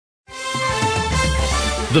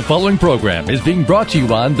The following program is being brought to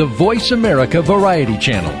you on the Voice America Variety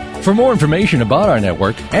Channel. For more information about our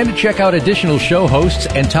network and to check out additional show hosts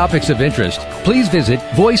and topics of interest, please visit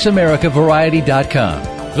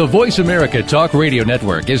voiceamericavariety.com. The Voice America Talk Radio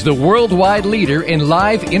Network is the worldwide leader in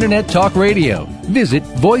live Internet talk radio. Visit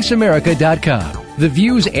voiceamerica.com. The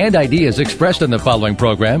views and ideas expressed on the following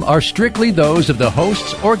program are strictly those of the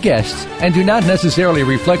hosts or guests and do not necessarily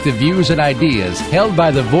reflect the views and ideas held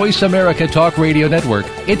by the Voice America Talk Radio Network,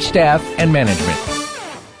 its staff, and management.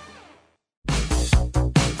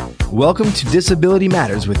 Welcome to Disability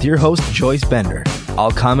Matters with your host, Joyce Bender.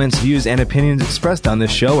 All comments, views, and opinions expressed on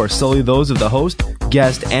this show are solely those of the host,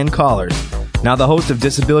 guest, and callers. Now the host of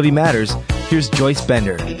Disability Matters, here's Joyce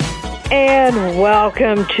Bender. And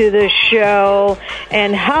welcome to the show.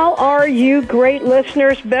 And how are you, great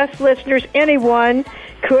listeners, best listeners anyone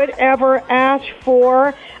could ever ask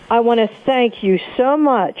for? I want to thank you so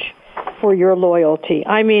much for your loyalty.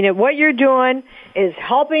 I mean, what you're doing is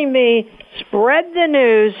helping me spread the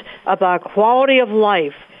news about quality of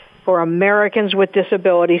life for Americans with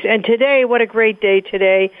disabilities. And today, what a great day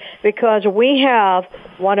today, because we have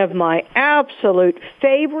one of my absolute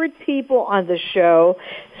favorite people on the show,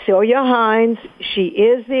 Celia Hindes. She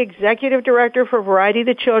is the Executive Director for Variety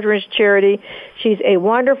the Children's Charity. She's a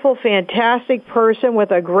wonderful, fantastic person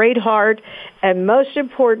with a great heart, and most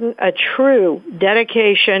important, a true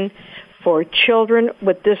dedication for children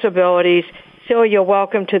with disabilities. Celia,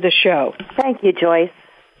 welcome to the show. Thank you, Joyce.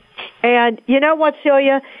 And you know what,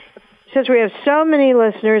 Celia? Since we have so many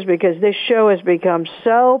listeners, because this show has become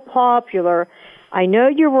so popular, I know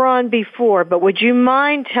you were on before, but would you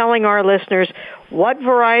mind telling our listeners what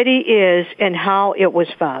Variety is and how it was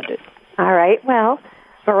founded? All right. Well,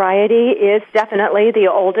 Variety is definitely the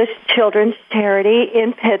oldest children's charity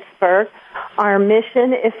in Pittsburgh. Our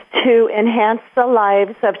mission is to enhance the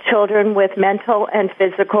lives of children with mental and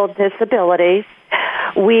physical disabilities.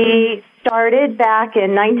 We started back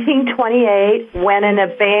in 1928 when an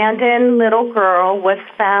abandoned little girl was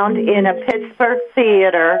found in a Pittsburgh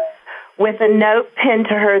theater with a note pinned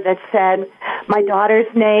to her that said, "My daughter's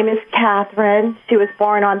name is Catherine. She was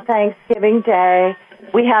born on Thanksgiving Day.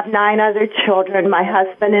 We have 9 other children. My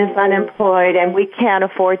husband is unemployed, and we can't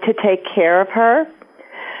afford to take care of her.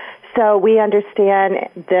 So we understand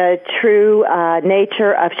the true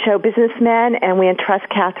nature of show businessmen, and we entrust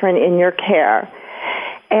Catherine in your care."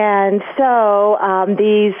 And so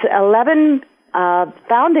these 11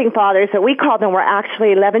 founding fathers that we called them were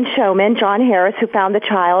actually 11 showmen, John Harris, who found the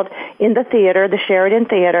child in the theater, the Sheridan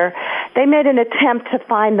Theater. They made an attempt to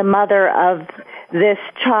find the mother of this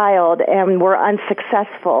child and were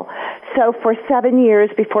unsuccessful. So for 7 years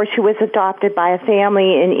before she was adopted by a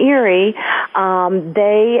family in Erie,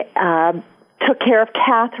 they took care of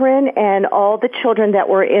Catherine and all the children that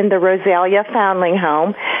were in the Rosalia Foundling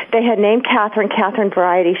Home. They had named Catherine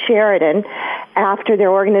Variety Sheridan after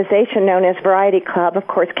their organization known as Variety Club. Of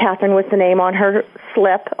course, Catherine was the name on her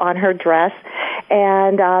slip, on her dress,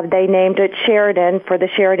 and they named it Sheridan for the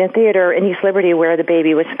Sheridan Theater in East Liberty where the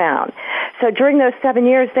baby was found. So during those 7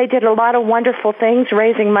 years, they did a lot of wonderful things,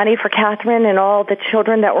 raising money for Catherine and all the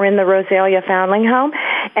children that were in the Rosalia Foundling Home,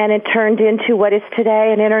 and it turned into what is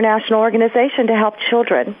today an international organization to help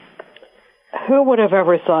children. Who would have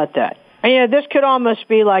ever thought that? This could almost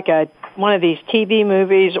be like one of these TV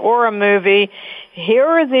movies or a movie. Here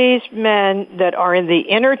are these men that are in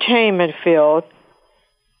the entertainment field,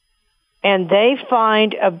 and they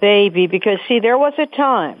find a baby because, see, there was a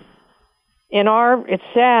time it's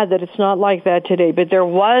sad that it's not like that today, but there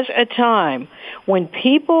was a time when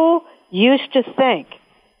people used to think,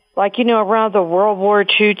 like, around the World War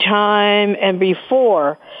II time and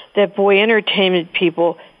before, that entertainment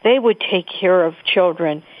people, they would take care of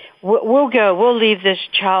children. We'll leave this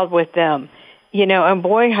child with them. And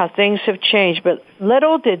boy, how things have changed. But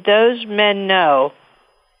little did those men know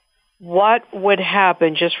what would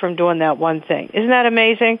happen just from doing that one thing. Isn't that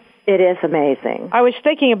amazing? It is amazing. I was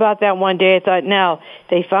thinking about that one day. I thought, now,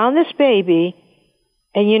 they found this baby,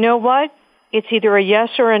 and you know what? It's either a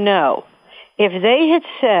yes or a no. If they had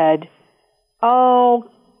said,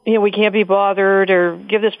 we can't be bothered, or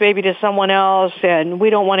give this baby to someone else, and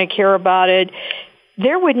we don't want to care about it,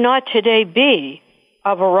 there would not today be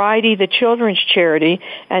a Variety the Children's Charity,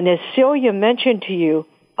 and as Celia mentioned to you,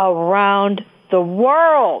 around the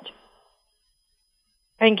world.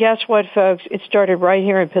 And guess what, folks? It started right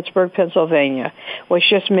here in Pittsburgh, Pennsylvania, which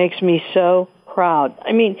just makes me so proud.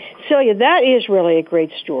 Celia, that is really a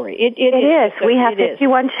great story. It is. We have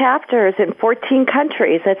 51 chapters in 14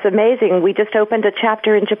 countries. That's amazing. We just opened a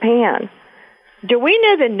chapter in Japan. Do we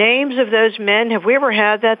know the names of those men? Have we ever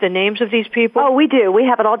had that, the names of these people? Oh, we do. We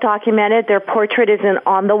have it all documented. Their portrait is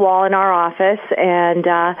on the wall in our office, and,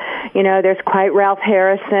 there's quite Ralph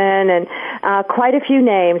Harrison and quite a few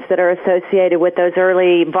names that are associated with those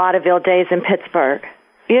early vaudeville days in Pittsburgh.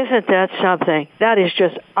 Isn't that something? That is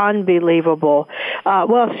just unbelievable.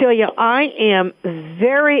 Well, Celia, I am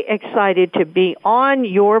very excited to be on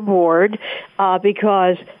your board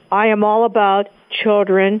because I am all about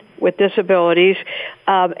children with disabilities.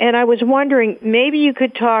 And I was wondering, maybe you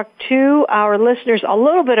could talk to our listeners a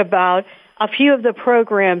little bit about a few of the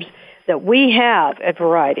programs that we have at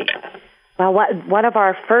Variety. Well, one of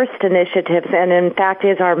our first initiatives, and in fact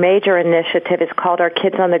is our major initiative, is called our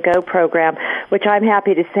Kids on the Go program, which I'm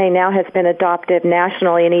happy to say now has been adopted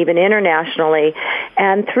nationally and even internationally.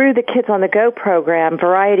 And through the Kids on the Go program,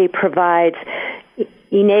 Variety provides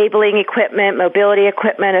enabling equipment, mobility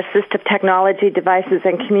equipment, assistive technology devices,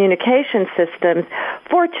 and communication systems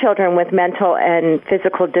for children with mental and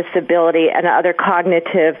physical disability and other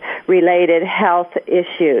cognitive-related health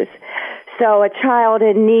issues. So a child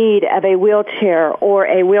in need of a wheelchair or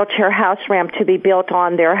a wheelchair house ramp to be built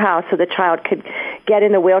on their house so the child could get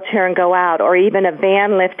in the wheelchair and go out, or even a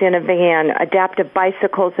van lift in a van, adaptive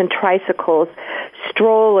bicycles and tricycles,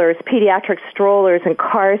 strollers, pediatric strollers and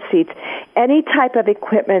car seats, any type of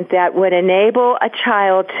equipment that would enable a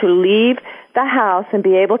child to leave the house and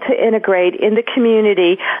be able to integrate in the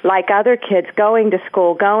community like other kids, going to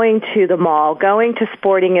school, going to the mall, going to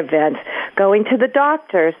sporting events, going to the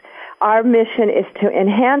doctors. Our mission is to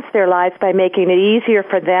enhance their lives by making it easier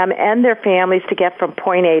for them and their families to get from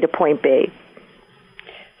point A to point B.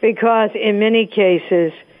 Because in many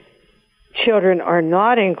cases, children are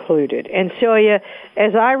not included. And Celia,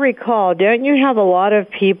 as I recall, don't you have a lot of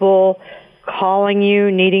people calling you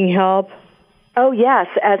needing help? Oh, yes.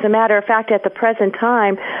 As a matter of fact, at the present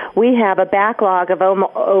time, we have a backlog of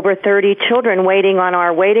over 30 children waiting on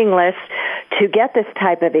our waiting list to get this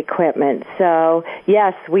type of equipment. So,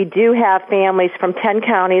 yes, we do have families from 10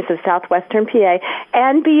 counties of Southwestern PA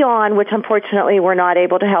and beyond, which unfortunately we're not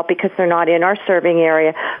able to help because they're not in our serving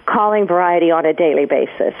area, calling Variety on a daily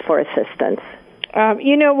basis for assistance.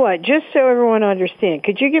 You know what? Just so everyone understands,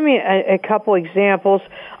 could you give me a couple examples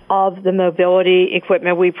of the mobility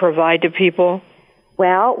equipment we provide to people?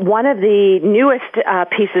 Well, one of the newest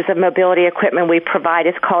pieces of mobility equipment we provide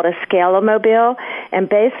is called a Scale-O-Mobile, and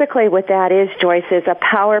basically what that is, Joyce, is a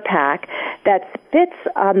power pack that fits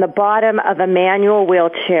on the bottom of a manual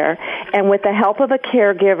wheelchair, and with the help of a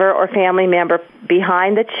caregiver or family member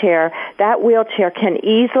behind the chair, that wheelchair can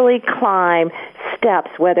easily climb steps,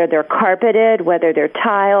 whether they're carpeted, whether they're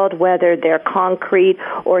tiled, whether they're concrete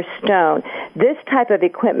or stone. This type of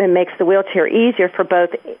equipment makes the wheelchair easier for both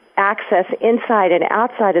access inside and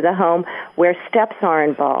outside of the home where steps are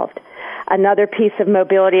involved. Another piece of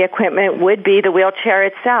mobility equipment would be the wheelchair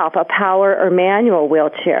itself, a power or manual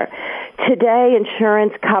wheelchair. Today,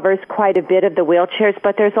 insurance covers quite a bit of the wheelchairs,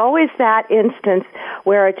 but there's always that instance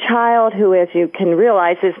where a child who, as you can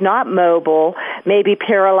realize, is not mobile, may be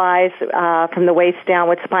paralyzed from the waist down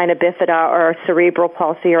with spina bifida or cerebral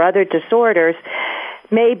palsy or other disorders,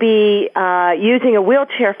 may be using a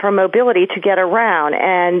wheelchair for mobility to get around,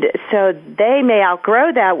 and so they may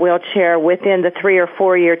outgrow that wheelchair within the 3 or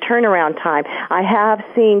 4 year turnaround time. I have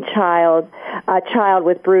seen a child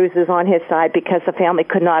with bruises on his side because the family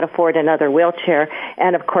could not afford another wheelchair,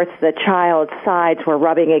 and of course the child's sides were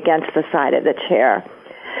rubbing against the side of the chair.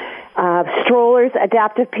 Strollers,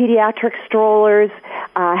 adaptive pediatric strollers,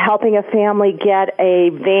 helping a family get a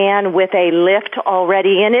van with a lift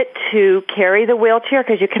already in it to carry the wheelchair,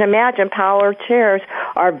 because you can imagine power chairs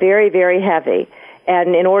are very, very heavy.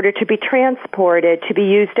 And in order to be transported, to be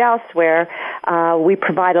used elsewhere, we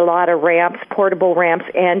provide a lot of ramps, portable ramps,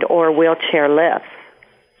 and or wheelchair lifts.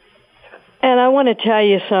 And I want to tell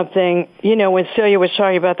you something. You know, when Celia was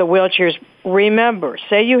talking about the wheelchairs, remember,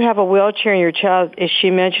 say you have a wheelchair and your child, as she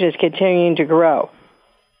mentioned, is continuing to grow.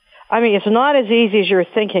 I mean, it's not as easy as you're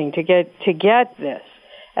thinking to get this.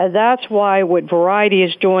 And that's why what Variety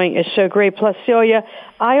is doing is so great. Plus, Celia,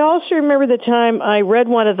 I also remember the time I read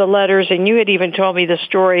one of the letters, and you had even told me the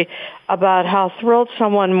story about how thrilled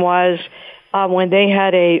someone was when they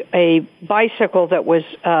had a bicycle that was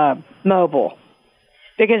mobile,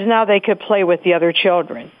 because now they could play with the other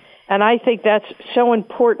children. And I think that's so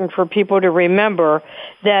important for people to remember,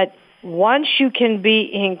 that once you can be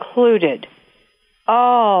included,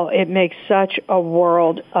 it makes such a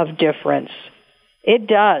world of difference. It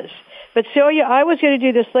does. But Celia, I was going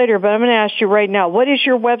to do this later, but I'm going to ask you right now, what is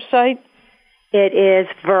your website? It is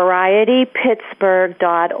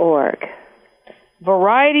varietypittsburgh.org.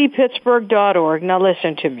 varietypittsburgh.org. Now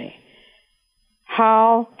listen to me.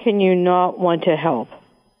 how can you not want to help?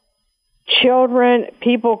 Children,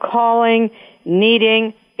 people calling,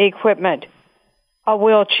 needing equipment, a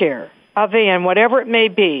wheelchair, a van, whatever it may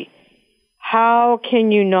be. How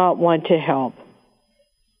can you not want to help?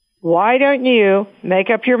 Why don't you make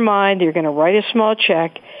up your mind that you're going to write a small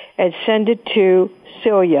check and send it to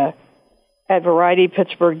Celia at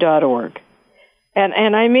varietypittsburgh.org.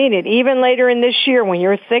 And I mean it, even later in this year when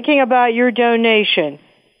you're thinking about your donation,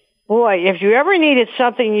 boy, if you ever needed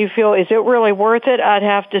something you feel, is it really worth it? I'd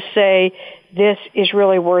have to say this is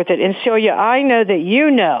really worth it. And Celia, I know that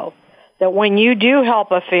you know that when you do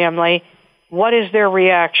help a family, what is their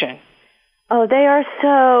reaction? Oh, they are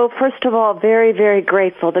so, first of all, very, very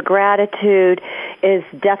grateful. The gratitude is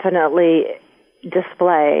definitely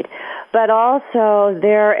displayed. But also,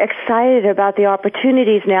 they're excited about the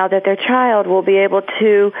opportunities now that their child will be able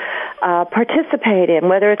to participate in,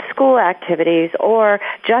 whether it's school activities or,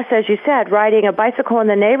 just as you said, riding a bicycle in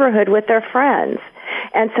the neighborhood with their friends.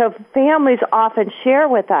 And so families often share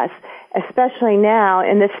with us, especially now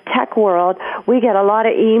in this tech world, we get a lot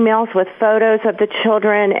of emails with photos of the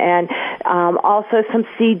children and also some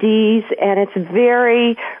CDs, and it's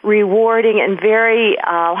very rewarding and very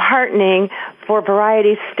heartening for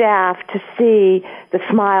Variety staff to see the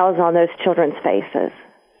smiles on those children's faces.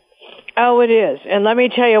 Oh, it is. And let me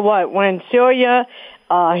tell you what, when Celia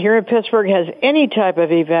here in Pittsburgh has any type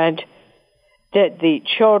of event that the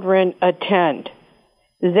children attend,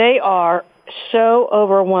 they are so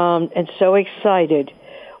overwhelmed and so excited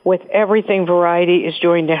with everything Variety is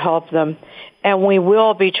doing to help them. And we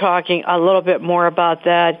will be talking a little bit more about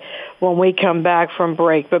that when we come back from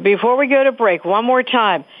break. But before we go to break, one more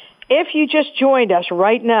time, if you just joined us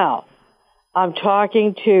right now, I'm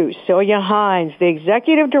talking to Celia Hindes, the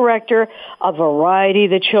Executive Director of Variety,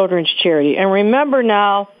 the children's charity. And remember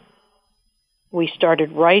now, we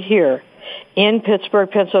started right here in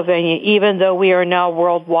Pittsburgh, Pennsylvania, even though we are now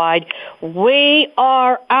worldwide. We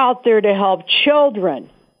are out there to help children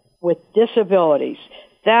with disabilities.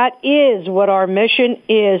 That is what our mission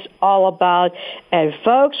is all about. And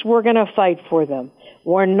folks, we're going to fight for them.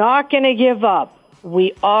 We're not going to give up.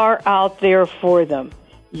 We are out there for them.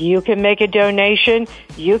 You can make a donation.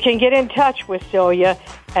 You can get in touch with Celia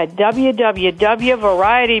at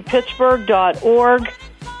www.varietypittsburgh.org.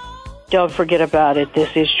 Don't forget about it.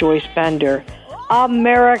 This is Joyce Bender,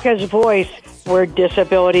 America's Voice, where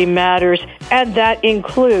disability matters, and that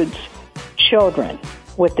includes children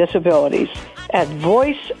with disabilities. At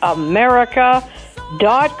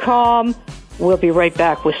voiceamerica.com. We'll be right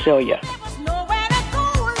back with Celia.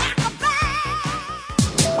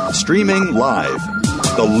 Streaming live,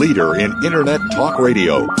 the leader in Internet Talk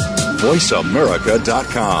Radio,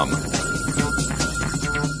 voiceamerica.com.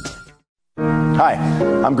 Hi,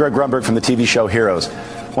 I'm Greg Grunberg from the TV show Heroes.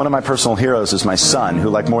 One of my personal heroes is my son, who,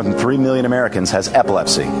 like more than 3 million Americans, has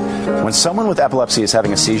epilepsy. When someone with epilepsy is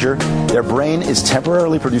having a seizure, their brain is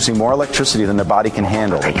temporarily producing more electricity than their body can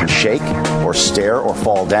handle. They can shake or stare or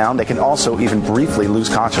fall down. They can also even briefly lose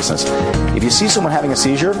consciousness. If you see someone having a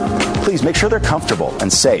seizure, please make sure they're comfortable and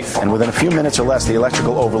safe. And within a few minutes or less, the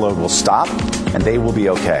electrical overload will stop and they will be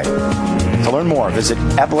okay. To learn more, visit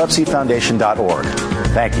epilepsyfoundation.org.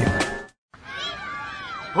 Thank you.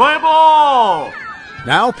 Play ball!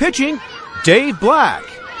 Now pitching, Dave Black.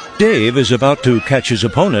 Dave is about to catch his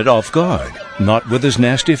opponent off guard. Not with his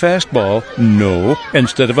nasty fastball. No.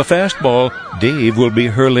 Instead of a fastball, Dave will be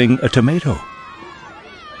hurling a tomato.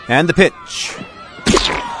 And the pitch.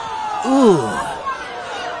 Ooh.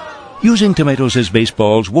 Using tomatoes as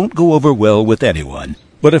baseballs won't go over well with anyone.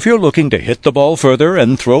 But if you're looking to hit the ball further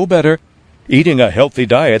and throw better, eating a healthy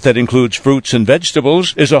diet that includes fruits and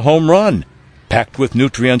vegetables is a home run. Packed with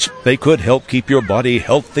nutrients, they could help keep your body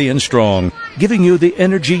healthy and strong, giving you the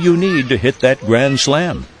energy you need to hit that grand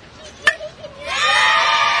slam.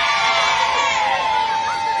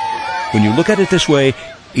 When you look at it this way,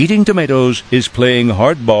 eating tomatoes is playing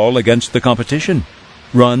hardball against the competition.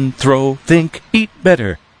 Run, throw, think, eat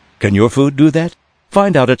better. Can your food do that?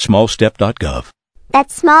 Find out at smallstep.gov.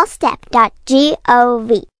 That's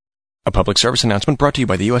smallstep.gov. A public service announcement brought to you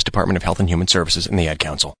by the U.S. Department of Health and Human Services and the Ad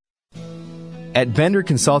Council. At Bender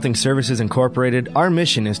Consulting Services Incorporated, our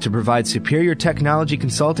mission is to provide superior technology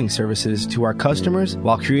consulting services to our customers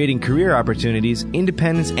while creating career opportunities,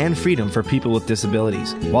 independence, and freedom for people with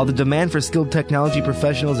disabilities. While the demand for skilled technology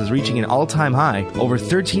professionals is reaching an all-time high, over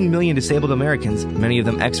 13 million disabled Americans, many of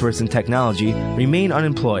them experts in technology, remain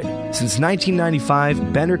unemployed. Since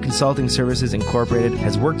 1995, Bender Consulting Services Incorporated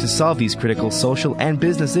has worked to solve these critical social and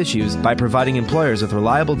business issues by providing employers with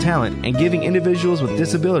reliable talent and giving individuals with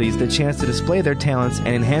disabilities the chance to display display their talents and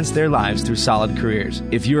enhance their lives through solid careers.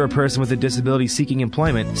 If you're a person with a disability seeking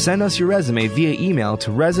employment, send us your resume via email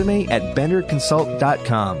to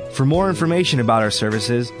resume@benderconsult.com. For more information about our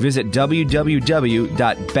services, visit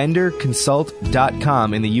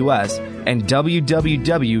www.benderconsult.com in the U.S. and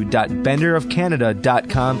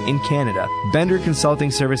www.benderofcanada.com in Canada. Bender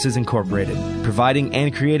Consulting Services Incorporated, providing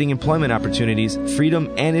and creating employment opportunities, freedom,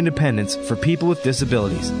 and independence for people with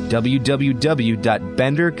disabilities.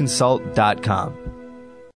 www.benderconsult.com.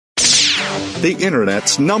 The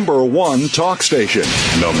Internet's #1 talk station.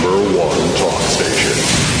 #1 talk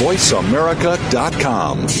station.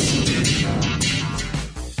 VoiceAmerica.com.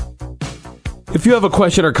 If you have a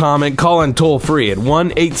question or comment, call in toll-free at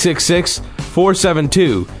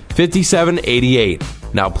 1-866-472-5788.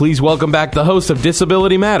 Now, please welcome back the host of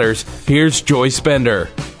Disability Matters. Here's Joyce Bender.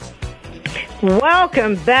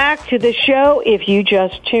 Welcome back to the show. If you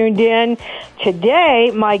just tuned in,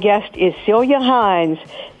 today my guest is Celia Hindes,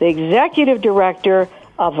 the Executive Director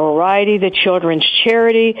of Variety, the children's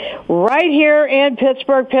charity, right here in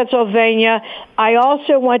Pittsburgh, Pennsylvania. I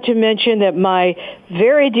also want to mention that my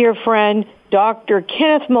very dear friend, Dr.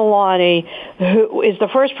 Kenneth Milani, who is the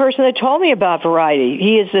first person that told me about Variety.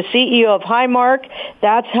 He is the CEO of Highmark.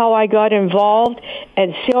 That's how I got involved.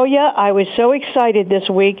 And Celia, I was so excited this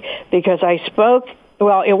week because I spoke,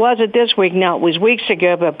 well, it wasn't this week now, it was weeks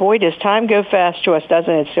ago, but boy, does time go fast to us,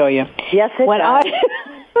 doesn't it, Celia? Yes, it does.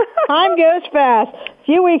 Time goes fast. A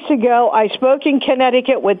few weeks ago, I spoke in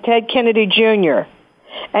Connecticut with Ted Kennedy Jr.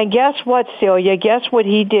 And guess what, Celia? Guess what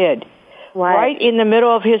he did? What? Right in the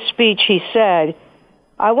middle of his speech, he said,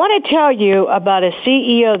 I want to tell you about a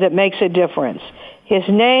CEO that makes a difference. His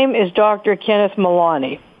name is Dr. Kenneth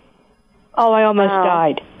Milani. Oh, I almost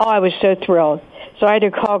died. Oh, I was so thrilled. So I had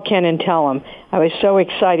to call Ken and tell him. I was so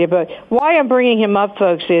excited. But why I'm bringing him up,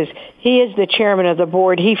 folks, is he is the chairman of the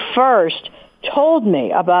board. He first told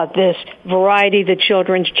me about this Variety, the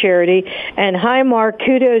children's charity. And Highmark,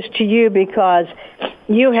 kudos to you because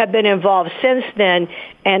you have been involved since then.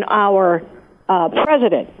 And our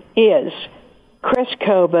president is Chris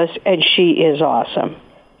Kobus, and she is awesome.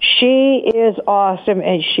 She is awesome,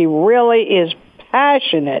 and she really is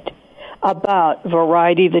passionate about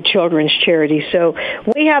Variety, the children's charity. So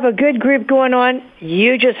we have a good group going on.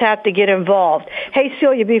 You just have to get involved. Hey,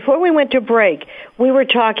 Celia, before we went to break, we were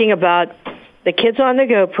talking about the Kids on the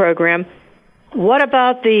Go program. What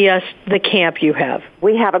about the camp you have?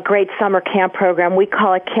 We have a great summer camp program. We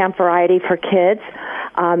call it Camp Variety for Kids.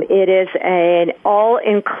 It is an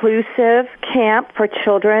all-inclusive camp for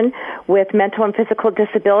children with mental and physical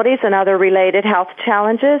disabilities and other related health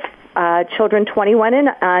challenges. Children 21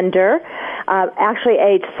 and under, actually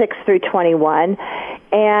age 6 through 21.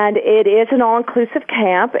 And it is an all-inclusive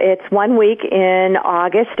camp. It's 1 week in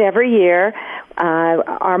August every year.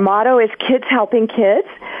 Our motto is Kids Helping Kids.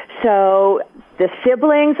 So the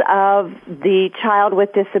siblings of the child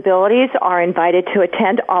with disabilities are invited to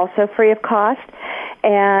attend, also free of cost.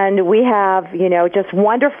 And we have, just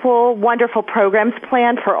wonderful, wonderful programs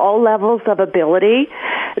planned for all levels of ability.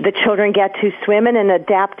 The children get to swim in an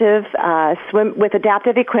adaptive, with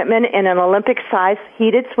adaptive equipment in an Olympic-sized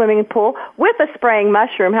heated swimming pool with a spraying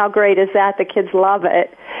mushroom. How great is that? The kids love it.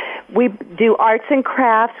 We do arts and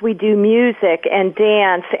crafts. We do music and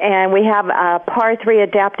dance. And we have a par 3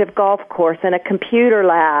 adaptive golf course and a computer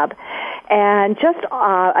lab. And just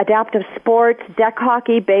adaptive sports, deck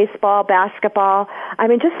hockey, baseball, basketball. I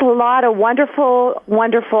mean, just a lot of wonderful,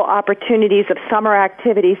 wonderful opportunities of summer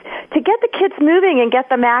activities to get the kids moving and get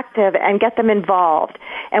them active and get them involved.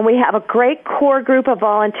 And we have a great core group of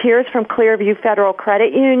volunteers from Clearview Federal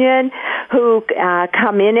Credit Union who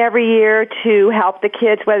come in every year to help the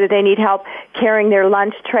kids, whether they need help carrying their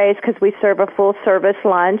lunch trays because we serve a full-service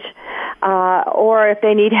lunch, or if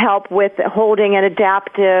they need help with holding an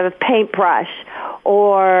adaptive paintbrush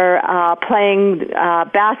or playing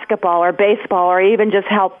basketball or baseball or even just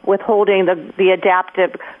help with holding the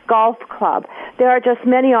adaptive golf club. There are just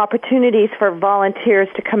many opportunities for volunteers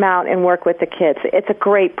to come out and work with the kids. It's a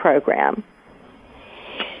great program.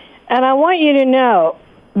 And I want you to know,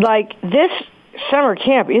 this summer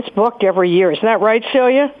camp, it's booked every year. Isn't that right,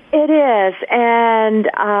 Celia? It is, and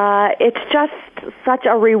it's just such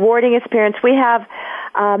a rewarding experience. We have,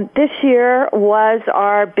 this year was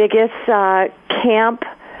our biggest camp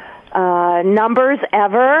numbers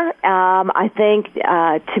ever. I think,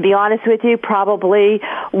 to be honest with you, probably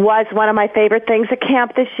was one of my favorite things at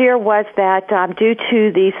camp this year was that due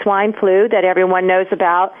to the swine flu that everyone knows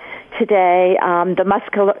about, today, the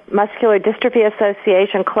Muscular Dystrophy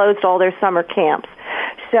Association closed all their summer camps.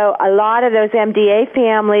 So a lot of those MDA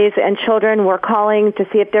families and children were calling to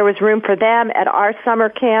see if there was room for them at our summer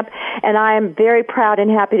camp, and I am very proud and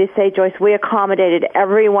happy to say, Joyce, we accommodated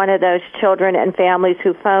every one of those children and families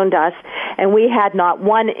who phoned us, and we had not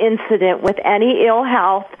one incident with any ill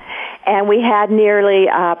health, and we had nearly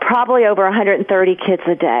probably over 130 kids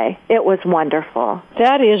a day. It was wonderful.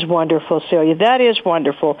 That is wonderful, Celia. That is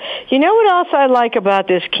wonderful. You know what else I like about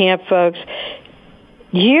this camp, folks?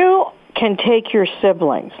 You can take your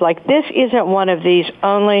siblings. Like, this isn't one of these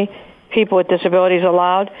only people with disabilities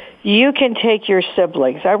allowed. You can take your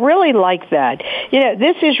siblings. I really like that. You know,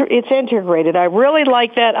 it's integrated. I really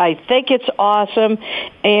like that. I think it's awesome.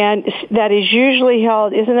 And that is usually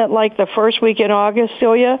held, isn't it like the first week in August,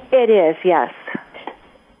 Celia? It is, yes.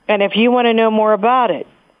 And if you want to know more about it,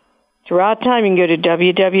 throughout time, you can go to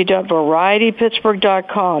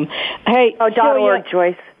www.varietypittsburgh.com. Hey, .org,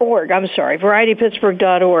 Joyce.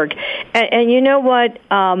 varietypittsburgh.org. And you know what?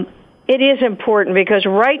 It is important because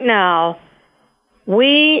right now,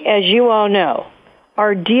 we, as you all know,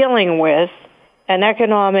 are dealing with an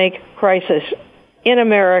economic crisis in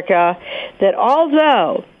America that,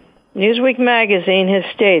 although Newsweek magazine has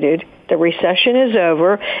stated the recession is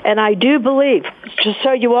over, and I do believe, just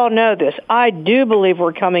so you all know this, I do believe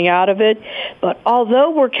we're coming out of it, but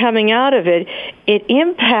although we're coming out of it, it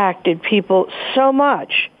impacted people so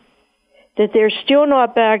much that they're still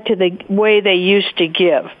not back to the way they used to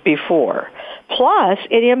give before. Plus,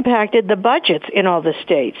 it impacted the budgets in all the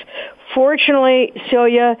states. Fortunately,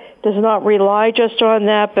 Celia does not rely just on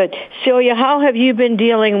that, but Celia, how have you been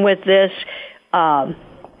dealing with this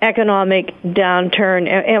economic downturn,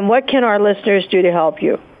 and what can our listeners do to help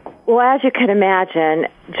you? Well, as you can imagine,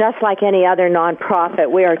 just like any other nonprofit,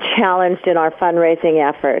 we are challenged in our fundraising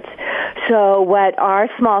efforts. So what our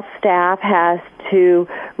small staff has to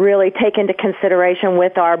really take into consideration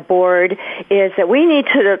with our board is that we need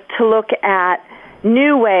to look at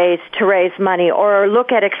new ways to raise money, or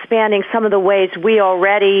look at expanding some of the ways we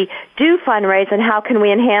already do fundraise, and how can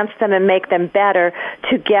we enhance them and make them better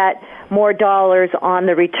to get more dollars on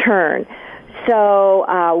the return.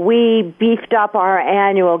 So we beefed up our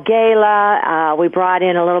annual gala. We brought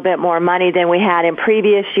in a little bit more money than we had in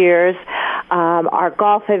previous years. Our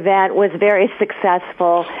golf event was very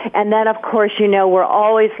successful. And then, of course, you know, we're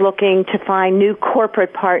always looking to find new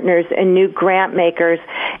corporate partners and new grant makers,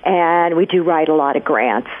 and we do write a lot of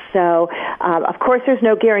grants. So, of course, there's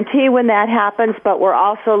no guarantee when that happens, but we're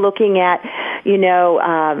also looking at, you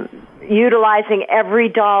know, utilizing every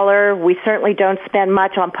dollar. We certainly don't spend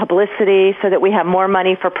much on publicity so that we have more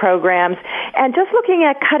money for programs, and just looking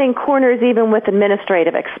at cutting corners even with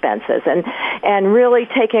administrative expenses, and really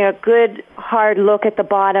taking a good hard look at the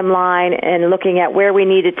bottom line and looking at where we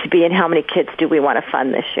need it to be and how many kids do we want to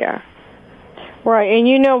fund this year. Right, and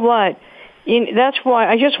you know what? That's why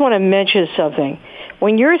I just want to mention something.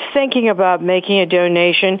 When you're thinking about making a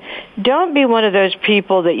donation, don't be one of those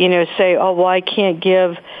people that, you know, say, oh, well, I can't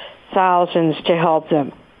give thousands to help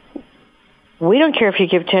them. We don't care if you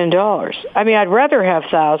give $10. I mean, I'd rather have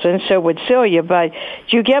thousands, so would Celia, but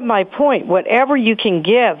you get my point. Whatever you can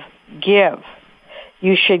give, give.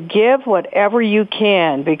 You should give whatever you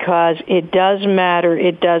can, because it does matter.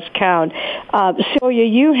 It does count. Celia,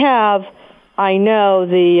 you have, I know,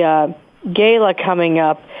 the gala coming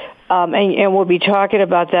up. And we'll be talking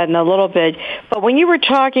about that in a little bit. But when you were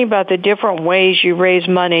talking about the different ways you raise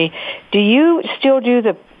money, do you still do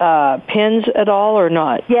the pins at all or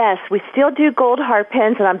not? Yes, we still do gold heart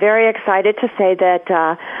pins, and I'm very excited to say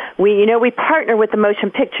that we partner with the motion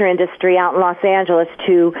picture industry out in Los Angeles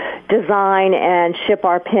to design and ship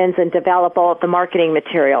our pins and develop all of the marketing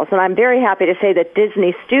materials. And I'm very happy to say that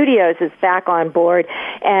Disney Studios is back on board,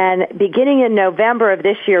 and beginning in November of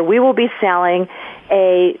this year, we will be selling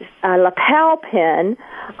a lapel pin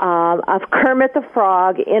of Kermit the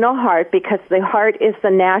Frog in a heart, because the heart is the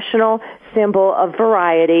national symbol of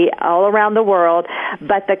variety all around the world.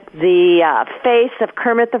 But the face of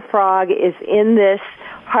Kermit the Frog is in this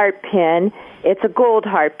heart pin. It's a gold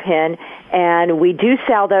heart pin, and we do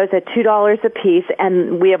sell those at $2 a piece,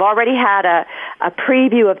 and we have already had a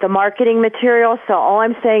preview of the marketing material. So all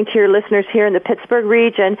I'm saying to your listeners here in the Pittsburgh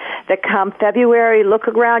region, that come February, look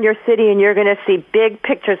around your city and you're going to see big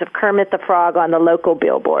pictures of Kermit the Frog on the local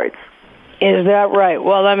billboards. Is that right?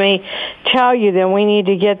 Well, let me tell you then, we need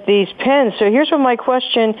to get these pins. So here's what my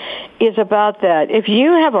question is about that. If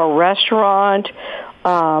you have a restaurant,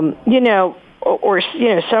 or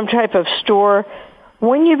some type of store,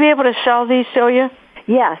 wouldn't you be able to sell these, Celia?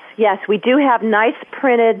 Yes, we do have nice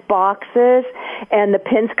printed boxes, and the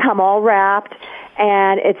pins come all wrapped,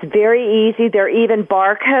 and it's very easy. They're even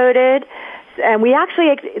barcoded. And we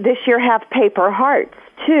actually this year have paper hearts,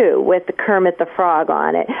 too, with the Kermit the Frog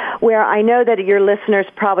on it, where I know that your listeners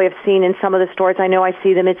probably have seen in some of the stores. I know I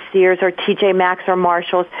see them at Sears or TJ Maxx or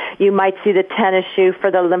Marshall's. You might see the tennis shoe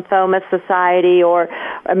for the Lymphoma Society or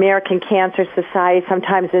American Cancer Society.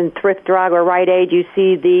 Sometimes in Thrift Drug or Rite Aid, you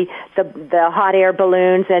see the hot air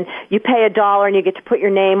balloons, and you pay $1 and you get to put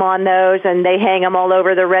your name on those, and they hang them all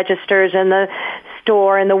over the registers and the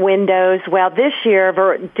store and the windows. Well, this year,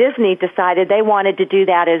 Disney decided they wanted to do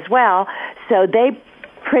that as well, so they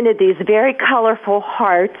printed these very colorful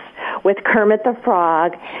hearts with Kermit the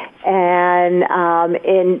Frog, and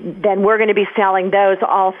then we're going to be selling those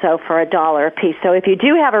also for $1 a piece. So if you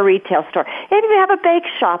do have a retail store, if you have a bake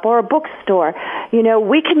shop or a bookstore,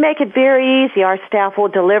 we can make it very easy. Our staff will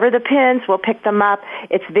deliver the pins, we'll pick them up.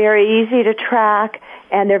 It's very easy to track,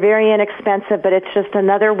 and they're very inexpensive, but it's just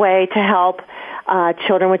another way to help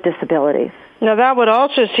children with disabilities. Now, that would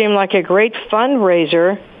also seem like a great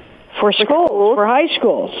fundraiser for schools, for high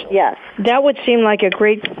schools. Yes. That would seem like a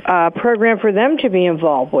great program for them to be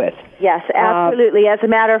involved with. Yes, absolutely. As a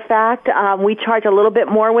matter of fact, we charge a little bit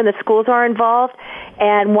more when the schools are involved,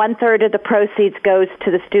 and 1/3 of the proceeds goes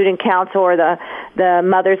to the student council or the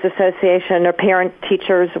Mothers Association or parent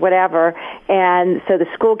teachers, whatever, and so the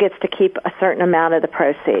school gets to keep a certain amount of the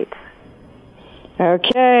proceeds.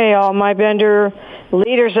 Okay, all my Bender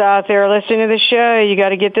leaders out there listening to the show, you got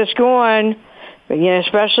to get this going. But,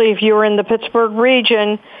 especially if you're in the Pittsburgh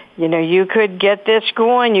region, you could get this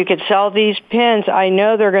going. You could sell these pins. I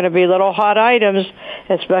know they're going to be little hot items,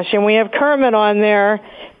 especially when we have Kermit on there.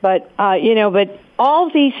 But, but all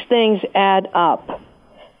these things add up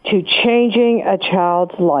to changing a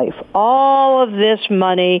child's life. All of this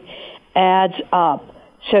money adds up.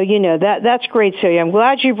 So, that's great, Celia. I'm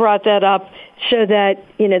glad you brought that up so that,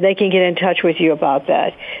 they can get in touch with you about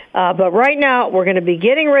that. But right now, we're going to be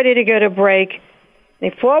getting ready to go to break.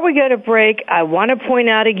 Before we go to break, I want to point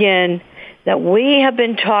out again that we have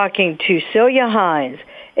been talking to Celia Hindes,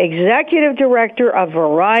 Executive Director of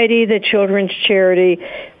Variety, the children's charity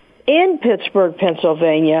in Pittsburgh,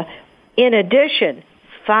 Pennsylvania. In addition,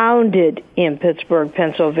 founded in Pittsburgh,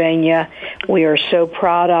 Pennsylvania. We are so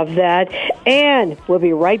proud of that. And we'll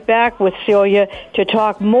be right back with Celia to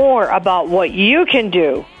talk more about what you can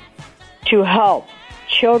do to help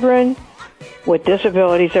children with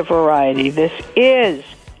disabilities of variety. This is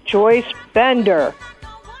Joyce Bender,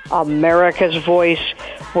 America's Voice,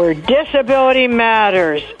 where disability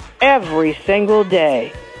matters every single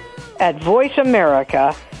day. At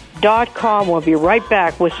voiceamerica.com. We'll be right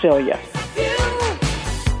back with Celia.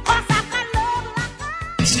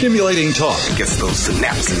 Stimulating talk gets those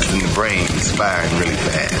synapses in the brain firing really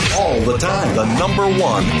fast. All the time. The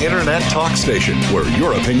 #1 internet talk station where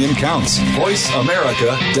your opinion counts.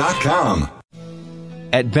 VoiceAmerica.com.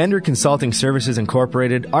 At Bender Consulting Services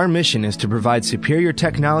Incorporated, our mission is to provide superior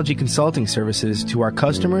technology consulting services to our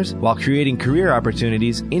customers while creating career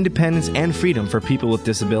opportunities, independence, and freedom for people with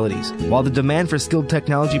disabilities. While the demand for skilled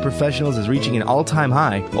technology professionals is reaching an all-time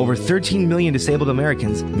high, over 13 million disabled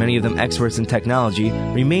Americans, many of them experts in technology,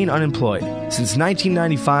 remain unemployed. Since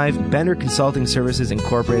 1995, Bender Consulting Services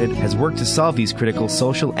Incorporated has worked to solve these critical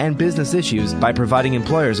social and business issues by providing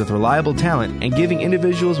employers with reliable talent and giving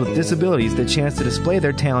individuals with disabilities the chance to display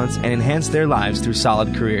their talents and enhance their lives through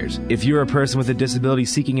solid careers. If you're a person with a disability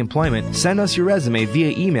seeking employment, send us your resume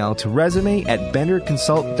via email to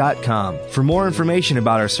resume@benderconsult.com. For more information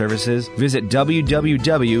about our services, visit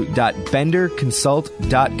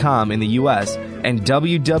www.benderconsult.com in the U.S. and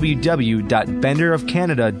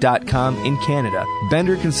www.benderofcanada.com in Canada.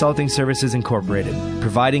 Bender Consulting Services Incorporated,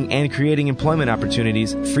 providing and creating employment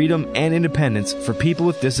opportunities, freedom, and independence for people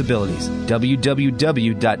with disabilities.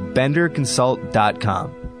 www.benderconsult.com.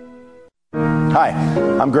 Hi,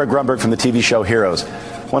 I'm Greg Grunberg from the TV show Heroes.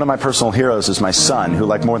 One of my personal heroes is my son, who,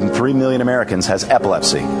 like more than 3 million Americans, has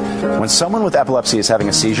epilepsy. When someone with epilepsy is having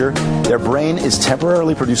a seizure, their brain is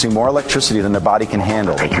temporarily producing more electricity than their body can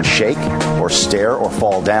handle. They can shake or stare or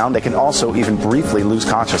fall down. They can also even briefly lose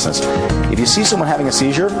consciousness. If you see someone having a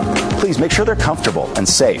seizure, please make sure they're comfortable and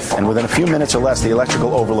safe. And within a few minutes or less, the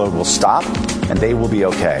electrical overload will stop and they will be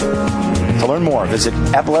okay. To learn more, visit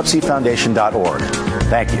epilepsyfoundation.org.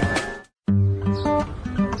 Thank you.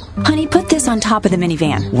 Honey, put this on top of the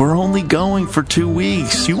minivan. We're only going for 2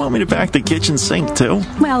 weeks. You want me to pack the kitchen sink, too?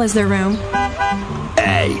 Well, is there room?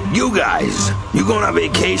 Hey, you guys, you going on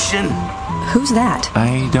vacation? Who's that?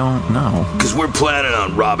 I don't know. Because we're planning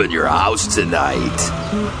on robbing your house tonight.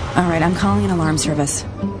 All right, I'm calling an alarm service.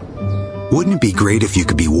 Wouldn't it be great if you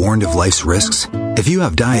could be warned of life's risks? If you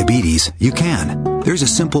have diabetes, you can. There's a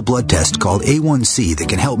simple blood test called A1C that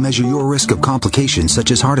can help measure your risk of complications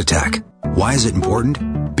such as heart attack. Why is it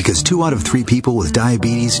important? Because 2 out of 3 people with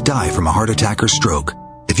diabetes die from a heart attack or stroke.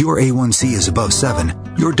 If your A1C is above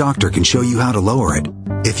 7, your doctor can show you how to lower it.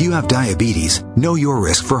 If you have diabetes, know your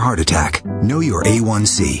risk for heart attack. Know your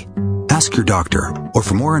A1C. Ask your doctor, or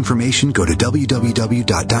for more information, go to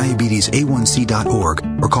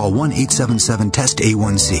www.diabetesa1c.org or call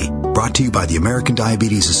 1-877-TEST-A1C. Brought to you by the American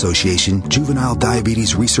Diabetes Association, Juvenile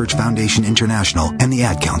Diabetes Research Foundation International, and the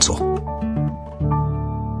Ad Council.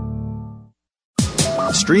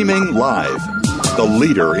 Streaming live, the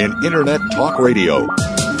leader in Internet Talk Radio,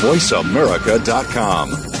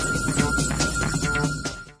 VoiceAmerica.com.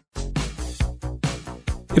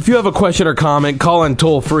 If you have a question or comment, call in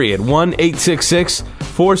toll-free at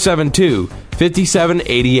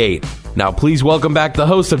 1-866-472-5788. Now, please welcome back the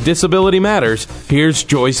host of Disability Matters. Here's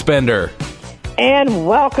Joyce Bender. And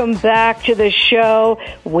welcome back to the show.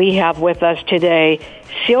 We have with us today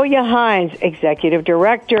Celia Hindes, Executive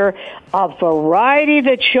Director of Variety,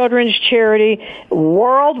 the children's charity,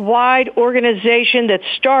 worldwide organization that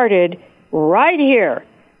started right here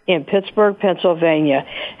in Pittsburgh, Pennsylvania.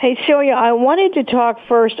 Hey, Celia, I wanted to talk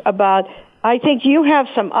first about, I think you have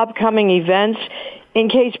some upcoming events in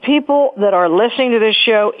case people that are listening to this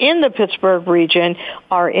show in the Pittsburgh region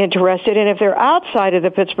are interested. And if they're outside of the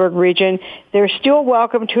Pittsburgh region, they're still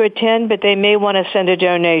welcome to attend, but they may want to send a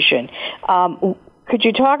donation. Could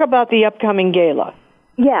you talk about the upcoming gala?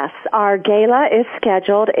 Yes, our gala is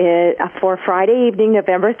scheduled for Friday evening,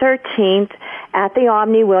 November 13th at the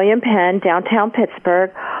Omni William Penn, downtown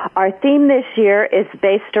Pittsburgh. Our theme this year is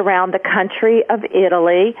based around the country of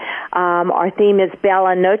Italy. Our theme is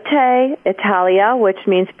Bella Notte Italia, which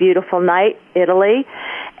means beautiful night, Italy.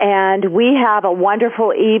 And we have a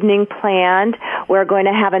wonderful evening planned. We're going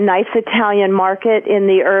to have a nice Italian market in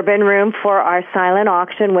the urban room for our silent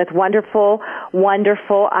auction with wonderful,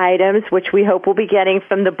 wonderful items, which we hope we'll be getting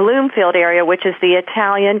from the Bloomfield area, which is the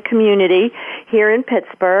Italian community here in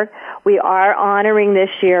Pittsburgh. We are honoring this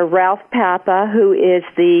year Ralph Papa, who is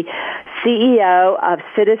the CEO of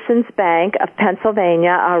Citizens Bank of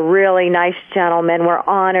Pennsylvania, a really nice gentleman. We're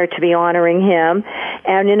honored to be honoring him.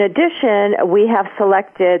 And in addition, we have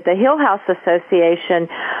selected the Hill House Association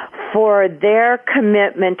for their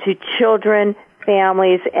commitment to children,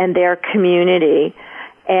 families, and their community.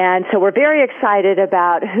 And so we're very excited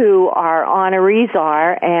about who our honorees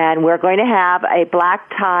are, and we're going to have a black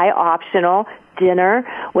tie optional dinner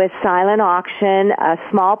with silent auction, a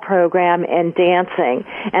small program, and dancing.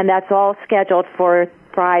 And that's all scheduled for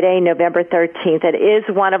Friday, November 13th. It is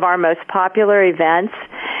one of our most popular events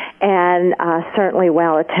and certainly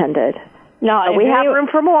well attended. Now, we have room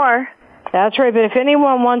for more. That's right, but if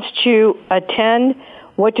anyone wants to attend,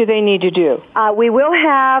 what do they need to do? We will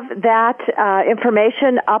have that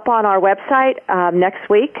information up on our website next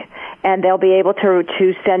week, and they'll be able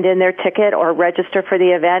to send in their ticket or register for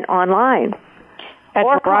the event online.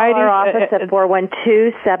 Or call our office at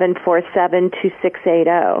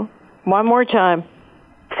 412-747-2680. One more time.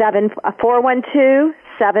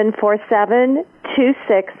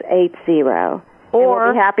 412-747-2680. Or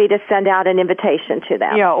we'll be happy to send out an invitation to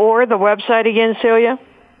them. Yeah, or the website again, Celia?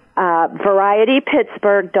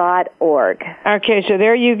 VarietyPittsburgh.org. Okay, so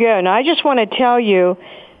there you go. Now, I just want to tell you,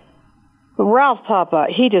 Ralph Papa,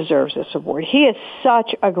 he deserves this award. He is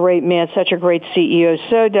such a great man, such a great CEO.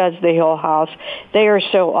 So does the Hill House. They are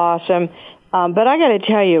so awesome. But I got to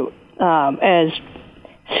tell you, as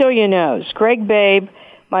Celia knows, Greg Babe,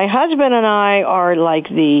 my husband and I are like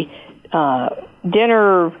the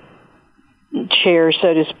dinner chair,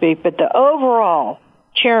 so to speak, but the overall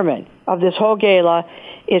chairman of this whole gala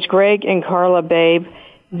is Greg and Carla Babe.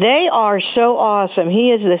 They are so awesome.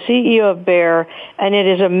 He is the CEO of Bear, and it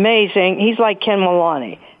is amazing. He's like Ken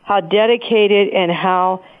Milani, how dedicated and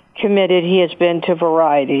how committed he has been to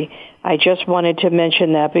Variety. I just wanted to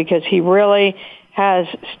mention that because he really has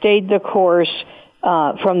stayed the course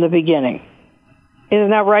from the beginning. Isn't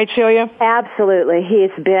that right, Celia? Absolutely.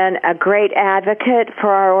 He's been a great advocate for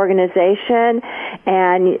our organization,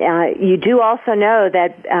 and you do also know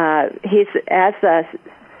that he's, as the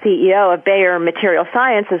CEO of Bayer Material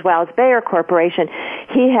Science as well as Bayer Corporation,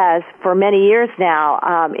 he has for many years now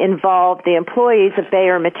involved the employees of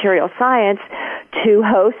Bayer Material Science to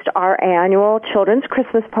host our annual children's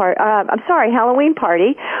Halloween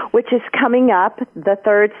party, which is coming up the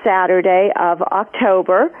third Saturday of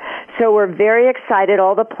October. So we're very excited.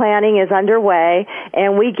 All the planning is underway,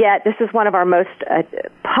 and this is one of our most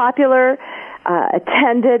popular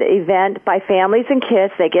attended event by families and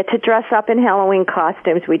kids. They get to dress up in Halloween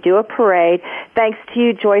costumes. We do a parade. Thanks to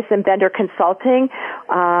you, Joyce and Bender Consulting.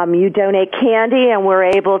 You donate candy, and we're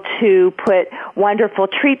able to put wonderful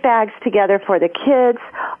treat bags together for the kids.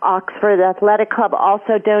 Oxford Athletic Club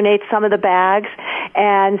also donates some of the bags.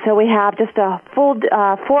 And so we have just a full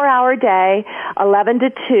 4-hour day, 11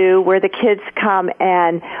 to 2, where the kids come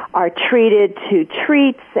and are treated to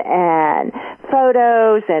treats and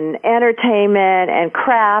photos and entertainment and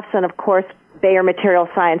crafts, and of course Bayer Material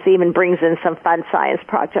Science even brings in some fun science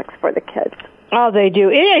projects for the kids. Oh, they do.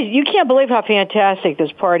 You can't believe how fantastic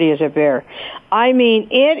this party is at Bayer. I mean,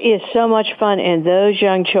 it is so much fun, and those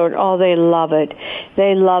young children, oh, they love it.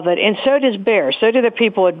 They love it. And so does Bayer. So do the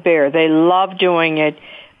people at Bayer. They love doing it.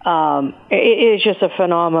 It is just a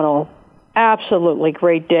phenomenal, absolutely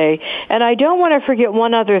great day. And I don't want to forget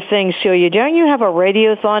one other thing, Celia. Don't you have a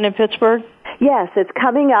radiothon in Pittsburgh? Yes, it's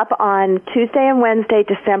coming up on Tuesday and Wednesday,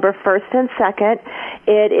 December 1st and 2nd.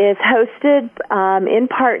 It is hosted in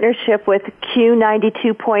partnership with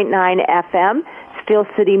Q92.9 FM. Steel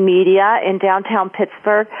City Media in downtown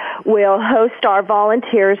Pittsburgh will host our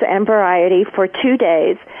volunteers and variety for 2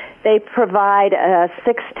 days. They provide a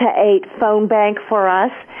 6 to 8 phone bank for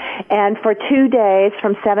us, and for 2 days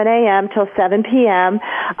from 7 a.m. till 7 p.m.,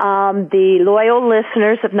 the loyal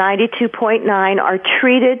listeners of 92.9 are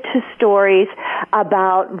treated to stories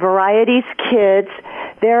about Variety's kids,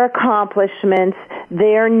 their accomplishments,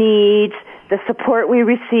 their needs, the support we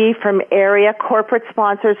receive from area corporate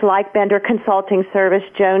sponsors like Bender Consulting Service,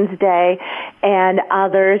 Jones Day, and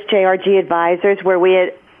others, JRG Advisors, where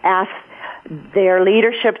we ask their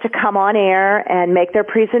leadership to come on air and make their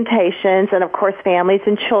presentations, and of course families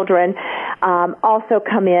and children also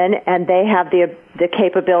come in, and they have the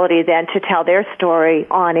capability then to tell their story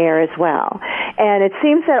on air as well. And it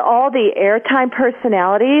seems that all the airtime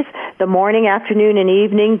personalities, the morning, afternoon, and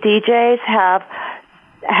evening DJs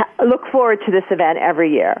look forward to this event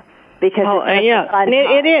every year. Because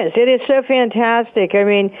it is so fantastic. I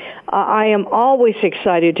mean, I am always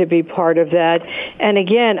excited to be part of that. And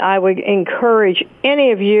again, I would encourage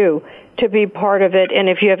any of you to be part of it. And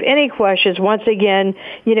if you have any questions, once again,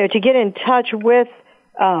 to get in touch with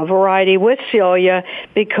Variety, with Celia,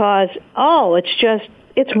 because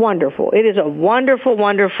it's wonderful. It is a wonderful,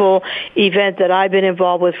 wonderful event that I've been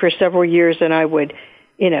involved with for several years, and I would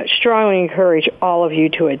strongly encourage all of you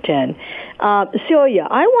to attend. Celia,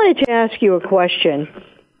 I wanted to ask you a question.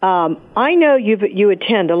 I know you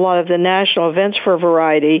attend a lot of the national events for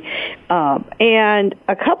Variety, and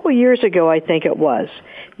a couple years ago, I think it was,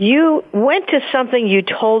 you went to something you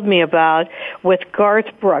told me about with Garth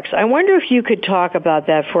Brooks. I wonder if you could talk about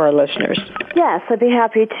that for our listeners. Yes, I'd be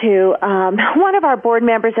happy to. One of our board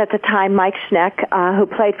members at the time, Mike Schneck, who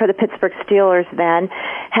played for the Pittsburgh Steelers then,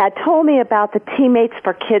 had told me about the Teammates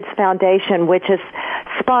for Kids Foundation, which is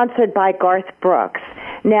sponsored by Garth Brooks.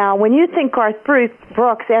 Now, when you think Garth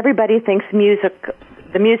Brooks, everybody thinks the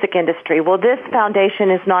music industry. Well, this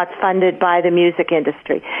foundation is not funded by the music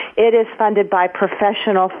industry. It is funded by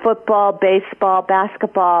professional football, baseball,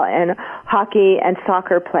 basketball, and hockey and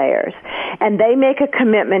soccer players. And they make a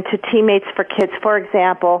commitment to Teammates for Kids. For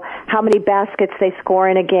example, how many baskets they score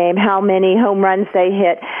in a game, how many home runs they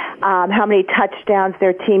hit, how many touchdowns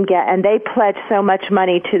their team get, and they pledge so much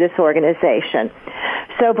money to this organization.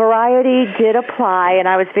 So Variety did apply, and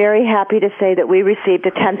I was very happy to say that we received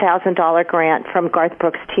a $10,000 grant from Garth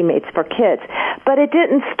Brooks Teammates for Kids. But it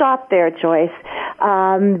didn't stop there, Joyce.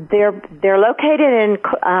 They're located in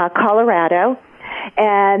Colorado,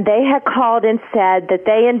 and they had called and said that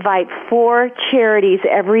they invite 4 charities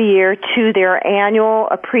every year to their annual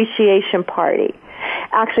appreciation party.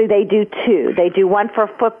 Actually, they do 2. They do one for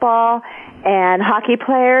football and hockey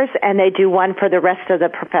players, and they do one for the rest of the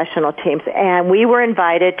professional teams. And we were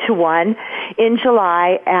invited to one in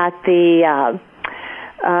July at the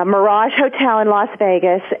Mirage Hotel in Las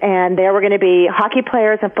Vegas, and there were going to be hockey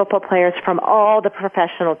players and football players from all the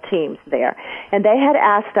professional teams there. And they had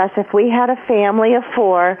asked us if we had a family of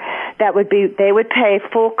 4 they would pay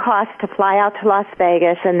full cost to fly out to Las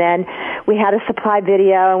Vegas, and then we had to supply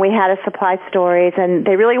video and we had to supply stories, and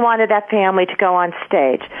they really wanted that family to go on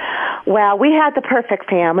stage. Well, we had the perfect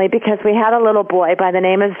family because we had a little boy by the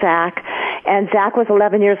name of Zach, and Zach was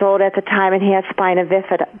 11 years old at the time, and he had spina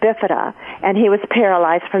bifida, and he was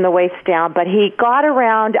paralyzed from the waist down, but he got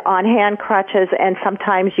around on hand crutches and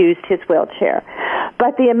sometimes used his wheelchair.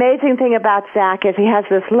 But the amazing thing about Zach is he has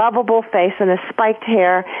this lovable face and this spiked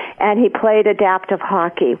hair, and he played adaptive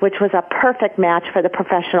hockey, which was a perfect match for the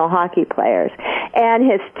professional hockey players. And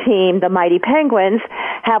his team, the Mighty Penguins,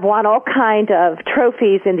 have won all kinds of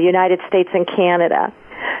trophies in the United States and Canada.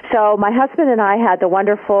 So my husband and I had the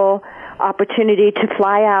wonderful opportunity to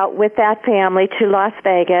fly out with that family to Las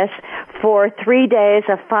Vegas for 3 days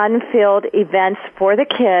of fun-filled events for the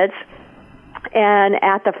kids. And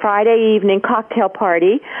at the Friday evening cocktail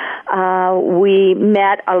party, we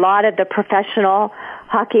met a lot of the professional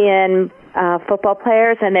hockey and football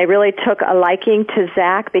players, and they really took a liking to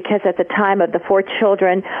Zach because at the time of the 4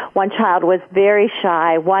 children, one child was very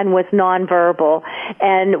shy, one was nonverbal,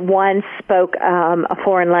 and one spoke a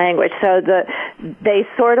foreign language. So they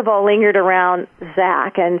sort of all lingered around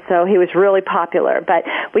Zach, and so he was really popular. But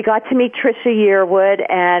we got to meet Trisha Yearwood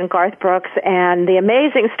and Garth Brooks, and the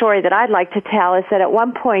amazing story that I'd like to tell is that at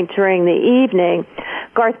one point during the evening,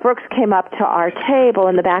 Garth Brooks came up to our table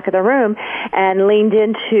in the back of the room and leaned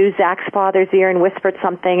into Zach's father's ear and whispered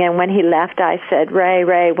something, and when he left, I said, Ray,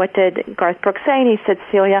 what did Garth Brooks say? And he said,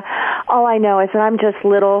 Celia, all I know is that I'm just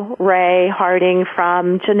little Ray Harding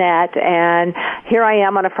from Jeanette, and here I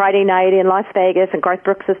am on a Friday night in Las Vegas, and Garth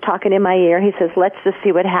Brooks is talking in my ear. He says, let's just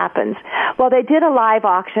see what happens. Well, they did a live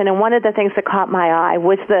auction, and one of the things that caught my eye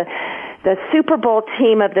was the Super Bowl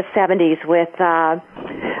team of the 70s with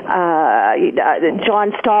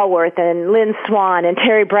John Stallworth and Lynn Swann and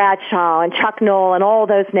Terry Bradshaw and Chuck Noll and all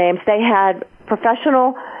those names. They had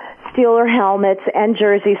professional Steeler helmets and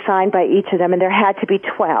jerseys signed by each of them, and there had to be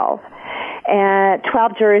 12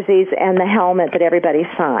 jerseys and the helmet that everybody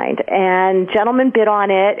signed. And gentleman bid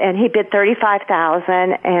on it, and he bid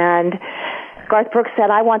 $35,000, and Garth Brooks said,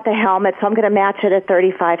 I want the helmet, so I'm going to match it at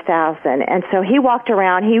 $35,000. And so he walked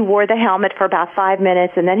around, he wore the helmet for about 5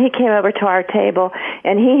 minutes, and then he came over to our table,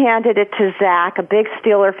 and he handed it to Zach, a big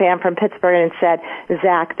Steeler fan from Pittsburgh, and said,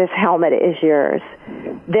 Zach, this helmet is yours.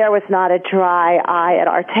 There was not a dry eye at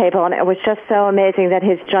our table, and it was just so amazing that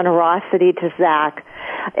his generosity to Zach,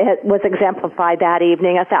 it was exemplified that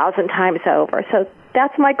evening 1,000 times over. So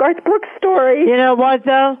that's my Garth Brooks story. You know what,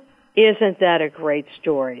 though? Isn't that a great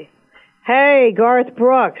story? Hey, Garth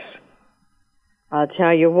Brooks, I'll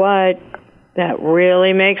tell you what, that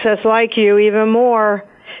really makes us like you even more,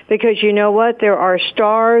 because you know what? There are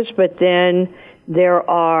stars, but then there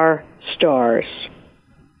are stars.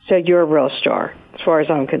 So you're a real star, as far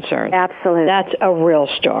as I'm concerned. Absolutely. That's a real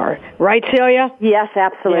star. Right, Celia? Yes,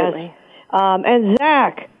 absolutely. Yes. And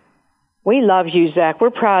Zach, we love you, Zach.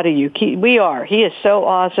 We're proud of you. We are. He is so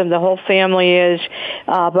awesome. The whole family is.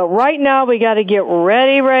 But right now, we got to get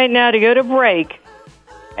ready right now to go to break.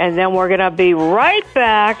 And then we're going to be right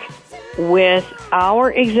back with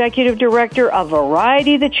our Executive Director of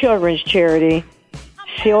Variety, the children's charity,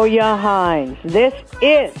 Celia Hindes. This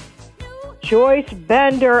is Joyce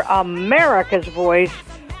Bender, America's Voice,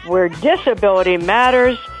 where disability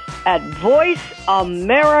matters, at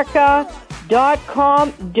voiceamerica.com.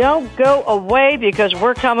 Don't go away, because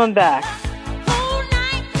we're coming back.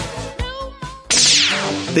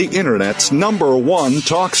 The Internet's #1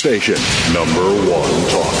 talk station.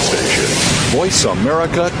 #1 talk station.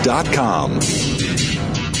 voiceamerica.com.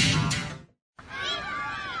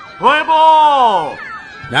 Play ball!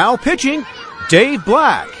 Now pitching, Dave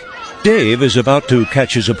Black. Dave is about to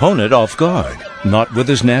catch his opponent off guard. Not with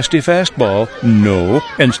his nasty fastball. No,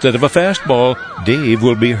 instead of a fastball, Dave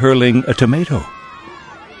will be hurling a tomato.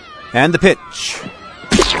 And the pitch.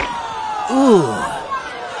 Ooh.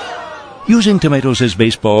 Using tomatoes as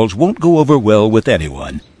baseballs won't go over well with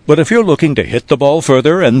anyone. But if you're looking to hit the ball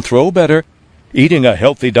further and throw better, eating a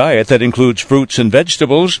healthy diet that includes fruits and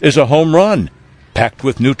vegetables is a home run. Packed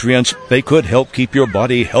with nutrients, they could help keep your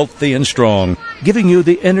body healthy and strong, giving you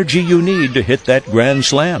the energy you need to hit that grand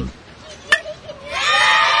slam.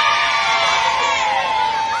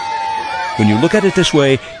 When you look at it this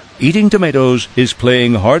way, eating tomatoes is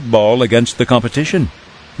playing hardball against the competition.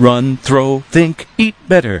 Run, throw, think, eat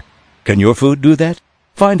better. Can your food do that?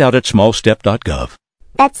 Find out at smallstep.gov.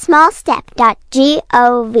 That's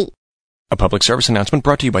smallstep.gov. A public service announcement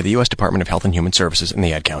brought to you by the U.S. Department of Health and Human Services and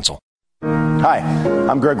the Ad Council. Hi,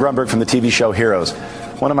 I'm Greg Grunberg from the TV show Heroes.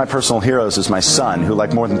 One of my personal heroes is my son, who,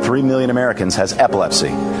 like more than 3 million Americans, has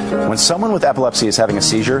epilepsy. When someone with epilepsy is having a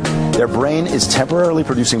seizure, their brain is temporarily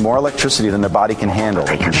producing more electricity than their body can handle.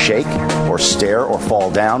 They can shake or stare or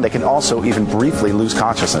fall down. They can also even briefly lose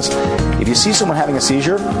consciousness. If you see someone having a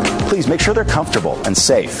seizure, please make sure they're comfortable and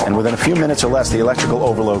safe. And within a few minutes or less, the electrical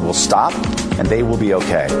overload will stop and they will be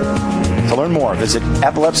okay. To learn more, visit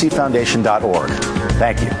epilepsyfoundation.org.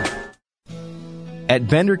 Thank you. At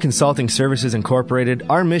Bender Consulting Services Incorporated,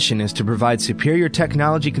 our mission is to provide superior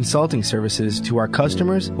technology consulting services to our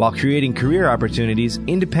customers while creating career opportunities,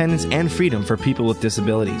 independence, and freedom for people with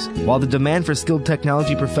disabilities. While the demand for skilled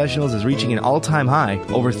technology professionals is reaching an all-time high,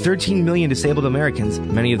 over 13 million disabled Americans,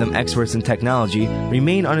 many of them experts in technology,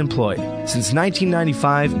 remain unemployed. Since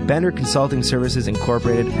 1995, Bender Consulting Services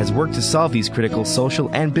Incorporated has worked to solve these critical social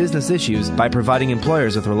and business issues by providing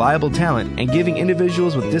employers with reliable talent and giving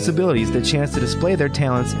individuals with disabilities the chance to display their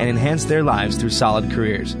talents and enhance their lives through solid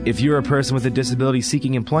careers. If you're a person with a disability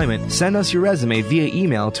seeking employment, send us your resume via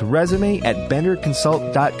email to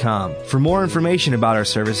resume@benderconsult.com. For more information about our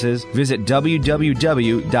services, visit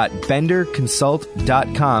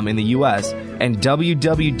www.benderconsult.com in the U.S. and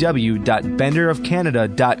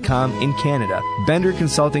www.benderofcanada.com in Canada. Bender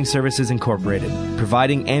Consulting Services Incorporated,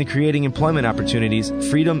 providing and creating employment opportunities,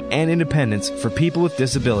 freedom, and independence for people with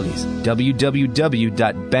disabilities.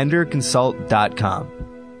 www.benderconsult.com.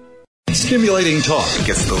 Stimulating talk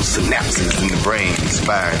gets those synapses in the brain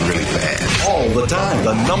firing really fast. All the time.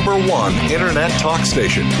 The number one internet talk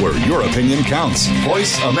station where your opinion counts.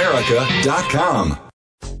 VoiceAmerica.com.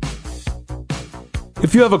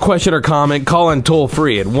 If you have a question or comment, call in toll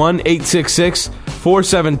free at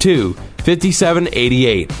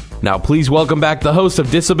 1-866-472-5788. Now, please welcome back the host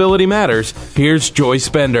of Disability Matters. Here's Joyce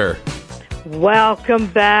Bender. Welcome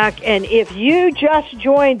back. And if you just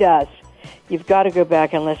joined us, you've got to go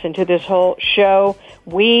back and listen to this whole show.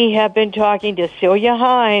 We have been talking to Celia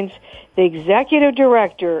Hindes, the executive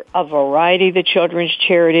director of Variety, the children's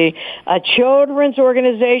charity, a children's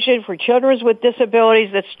organization for children with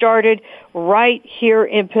disabilities that started right here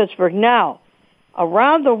in Pittsburgh. Now,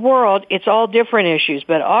 around the world, it's all different issues,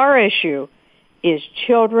 but our issue is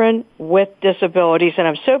children with disabilities, and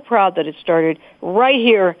I'm so proud that it started right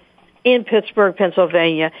here in Pittsburgh,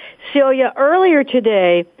 Pennsylvania. Celia, earlier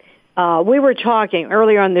today, we were talking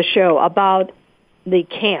earlier on the show about the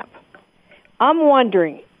camp. I'm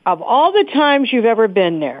wondering, of all the times you've ever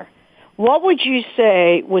been there, what would you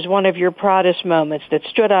say was one of your proudest moments that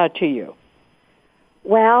stood out to you?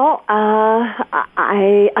 Well,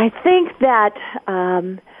 I think that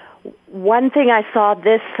one thing I saw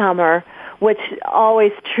this summer, which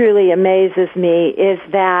always truly amazes me, is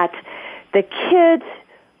that the kids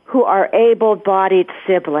who are able-bodied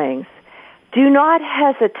siblings do not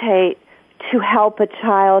hesitate to help a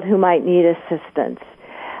child who might need assistance,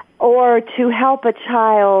 or to help a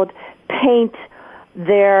child paint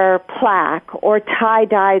their plaque, or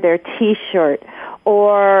tie-dye their T-shirt,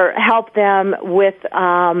 or help them with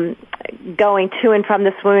going to and from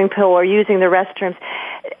the swimming pool or using the restrooms.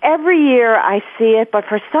 Every year I see it, but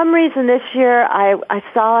for some reason this year I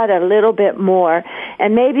saw it a little bit more.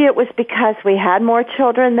 And maybe it was because we had more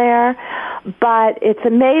children there, but it's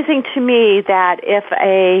amazing to me that if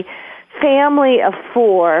a family of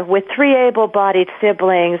 4 with 3 able-bodied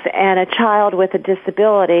siblings and a child with a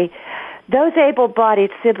disability, those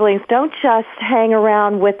able-bodied siblings don't just hang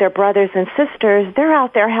around with their brothers and sisters, they're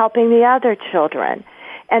out there helping the other children.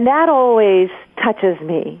 And that always touches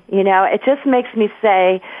me. You know, it just makes me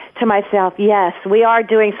say to myself, yes, we are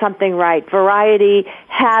doing something right. Variety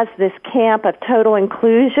has this camp of total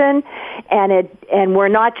inclusion, and we're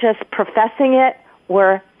not just professing it,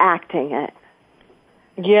 we're acting it.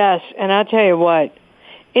 Yes, and I'll tell you what,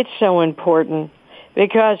 it's so important.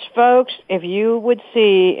 Because, folks, if you would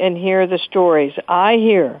see and hear the stories I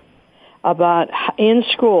hear about in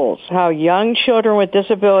schools how young children with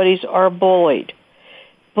disabilities are bullied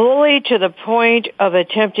to the point of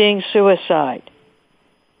attempting suicide,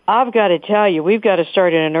 I've got to tell you, we've got to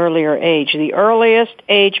start at an earlier age, the earliest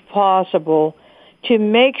age possible, to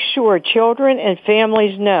make sure children and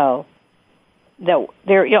families know that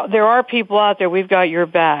there are people out there, we've got your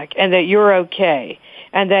back, and that you're okay.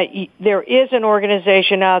 And that there is an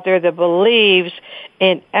organization out there that believes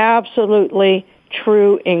in absolutely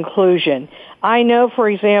true inclusion. I know, for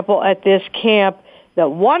example, at this camp, that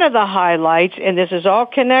one of the highlights, and this is all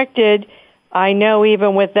connected, I know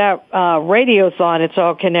even with that radiothon it's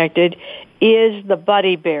all connected, is the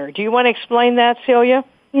Buddy Bear. Do you want to explain that, Celia?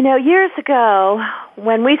 You know, years ago,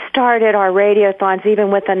 when we started our radiothons,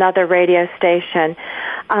 even with another radio station,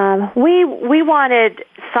 we wanted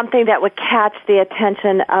something that would catch the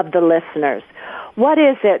attention of the listeners. What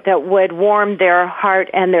is it that would warm their heart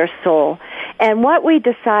and their soul? And what we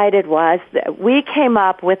decided was that we came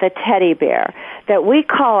up with a teddy bear that we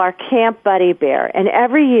call our Camp Buddy Bear. And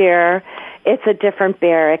every year, it's a different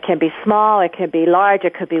bear. It can be small, it can be large,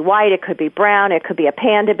 it could be white, it could be brown, it could be a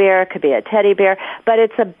panda bear, it could be a teddy bear, but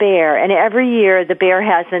it's a bear. And every year, the bear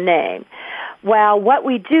has a name. Well, what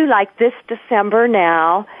we do, like this December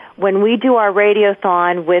now, when we do our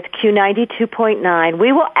radiothon with Q92.9,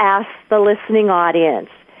 we will ask the listening audience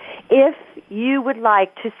if you would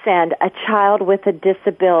like to send a child with a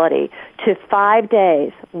disability to 5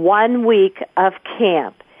 days, 1 week of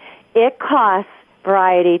camp. It costs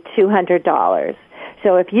Variety $200.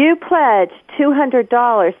 So if you pledge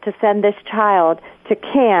 $200 to send this child to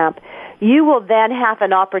camp, you will then have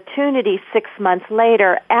an opportunity 6 months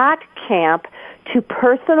later at camp to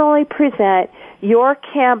personally present your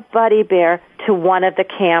camp buddy bear to one of the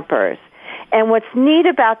campers. And what's neat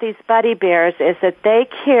about these buddy bears is that they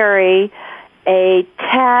carry a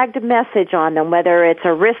tagged message on them, whether it's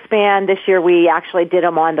a wristband. This year we actually did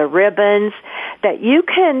them on the ribbons, that you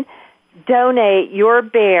can donate your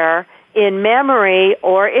bear in memory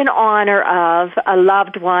or in honor of a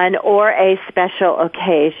loved one or a special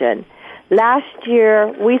occasion. Last year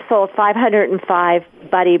we sold 505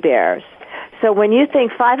 buddy bears. So when you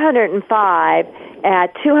think 505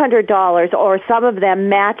 at $200, or some of them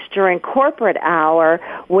matched during corporate hour,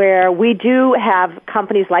 where we do have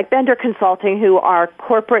companies like Bender Consulting who are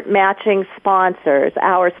corporate matching sponsors,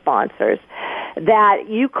 our sponsors, that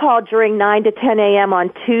you call during 9 to 10 a.m.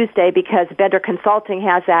 on Tuesday because Bender Consulting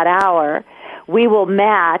has that hour, we will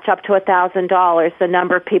match up to $1,000 the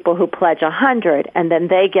number of people who pledge 100, and then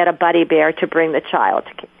they get a buddy bear to bring the child,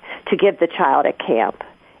 to give the child at camp.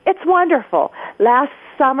 It's wonderful.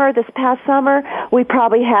 This past summer, we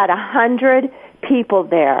probably had 100 people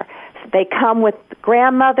there. They come with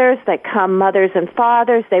grandmothers, they come mothers and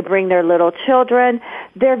fathers, they bring their little children.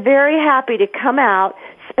 They're very happy to come out,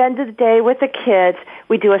 spend the day with the kids.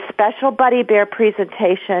 We do a special buddy bear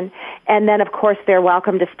presentation, and then of course they're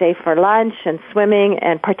welcome to stay for lunch and swimming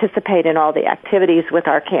and participate in all the activities with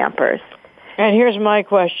our campers. And here's my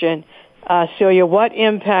question, Celia, what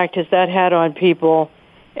impact has that had on people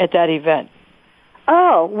at that event?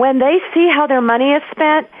 Oh, when they see how their money is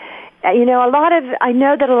spent, I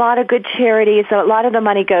know that a lot of good charities, a lot of the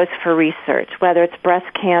money goes for research, whether it's breast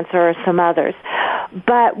cancer or some others.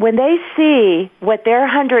 But when they see what their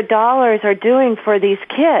 $100 are doing for these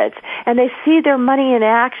kids, and they see their money in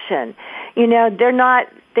action, they're not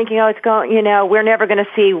thinking, we're never going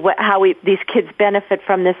to see how these kids benefit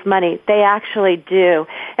from this money. They actually do.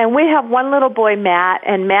 And we have one little boy, Matt,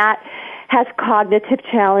 and Matt has cognitive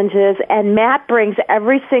challenges, and Matt brings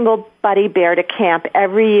every single buddy bear to camp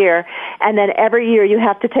every year, and then every year you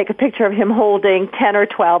have to take a picture of him holding 10 or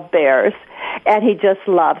 12 bears, and he just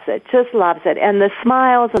loves it, and the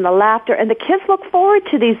smiles and the laughter, and the kids look forward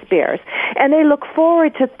to these bears, and they look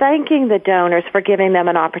forward to thanking the donors for giving them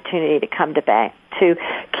an opportunity to come to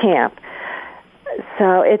camp.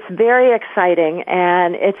 So it's very exciting,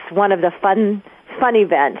 and it's one of the fun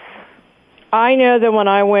events. I know that when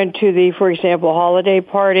I went to the, for example, holiday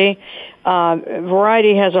party,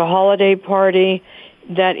 Variety has a holiday party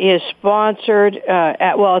that is sponsored,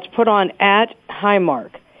 it's put on at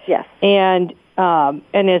Highmark. Yes. And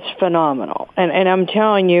it's phenomenal. And I'm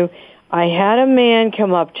telling you, I had a man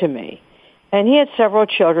come up to me, and he had several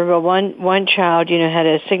children, but one child, had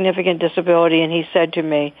a significant disability, and he said to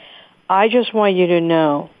me, I just want you to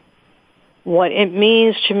know what it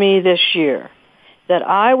means to me this year that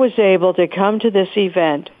I was able to come to this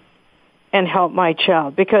event and help my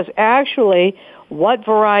child. Because actually, what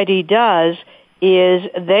Variety does is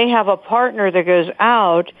they have a partner that goes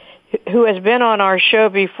out who has been on our show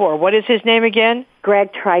before. What is his name again?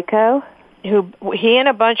 Greg Trico. He and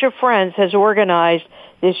a bunch of friends has organized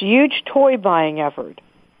this huge toy buying effort.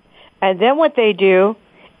 And then what they do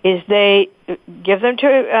is they give them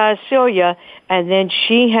to Celia, and then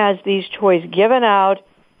she has these toys given out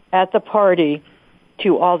at the party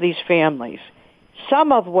to all these families,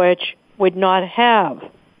 some of which would not have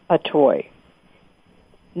a toy.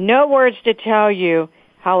 No words to tell you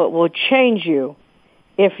how it will change you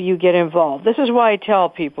if you get involved. This is why I tell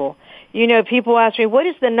people, people ask me, what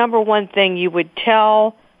is the number one thing you would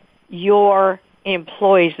tell your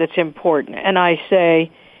employees that's important? And I say,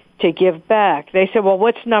 to give back. They said, well,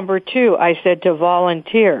 what's number two? I said, to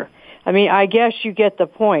volunteer. I guess you get the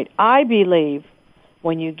point. I believe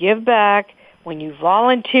when you give back, when you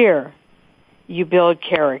volunteer, you build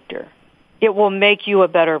character. It will make you a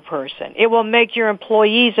better person. It will make your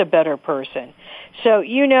employees a better person. So,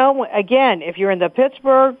 again, if you're in the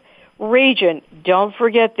Pittsburgh region, don't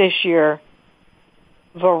forget this year,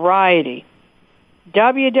 Variety.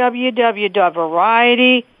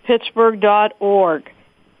 www.varietypittsburgh.org.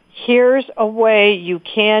 Here's a way you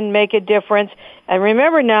can make a difference. And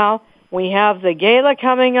remember now, we have the gala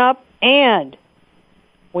coming up, and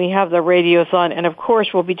we have the radiothon, and of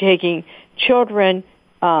course we'll be taking children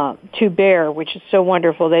to Bear, which is so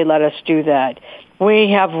wonderful they let us do that.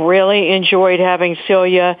 We have really enjoyed having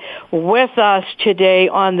Celia with us today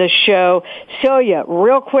on the show. Celia,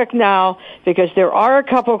 real quick now, because there are a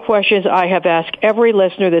couple of questions I have asked every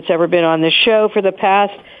listener that's ever been on the show for the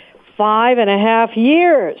past 5.5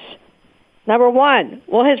 years. Number one,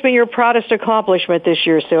 what has been your proudest accomplishment this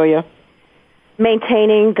year, Celia?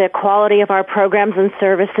 Maintaining the quality of our programs and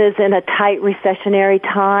services in a tight recessionary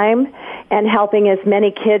time and helping as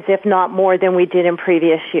many kids, if not more, than we did in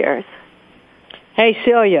previous years. Hey,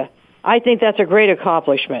 Celia, I think that's a great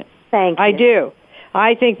accomplishment. Thank you. I do.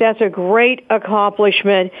 I think that's a great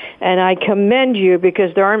accomplishment, and I commend you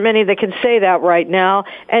because there aren't many that can say that right now.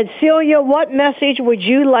 And Celia, what message would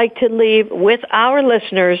you like to leave with our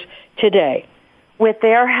listeners today? With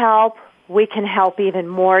their help, we can help even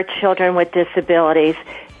more children with disabilities.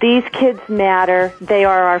 These kids matter. They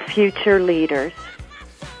are our future leaders.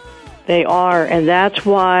 They are, and that's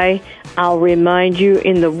why I'll remind you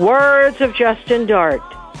in the words of Justin Dart,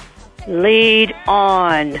 lead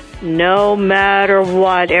on, no matter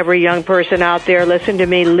what. Every young person out there, listen to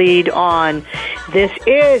me, lead on. This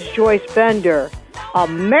is Joyce Bender,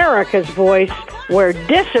 America's Voice, where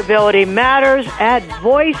disability matters at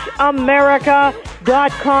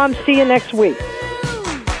voiceamerica.com. See you next week.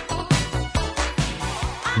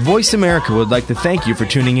 Voice America would like to thank you for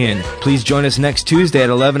tuning in. Please join us next Tuesday at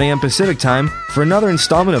 11 a.m. Pacific Time for another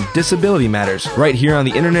installment of Disability Matters, right here on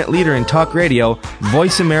the internet leader in talk radio,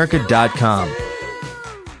 voiceamerica.com.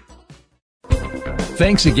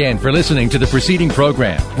 Thanks again for listening to the preceding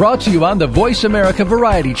program, brought to you on the Voice America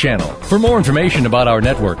Variety Channel. For more information about our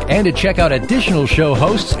network and to check out additional show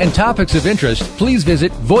hosts and topics of interest, please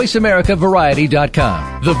visit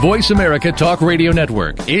voiceamericavariety.com. The Voice America Talk Radio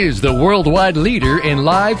Network is the worldwide leader in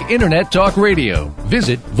live Internet talk radio.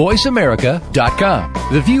 Visit voiceamerica.com.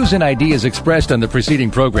 The views and ideas expressed on the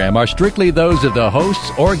preceding program are strictly those of the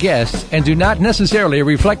hosts or guests and do not necessarily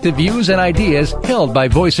reflect the views and ideas held by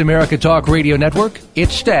Voice America Talk Radio Network,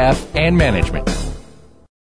 its staff, and management.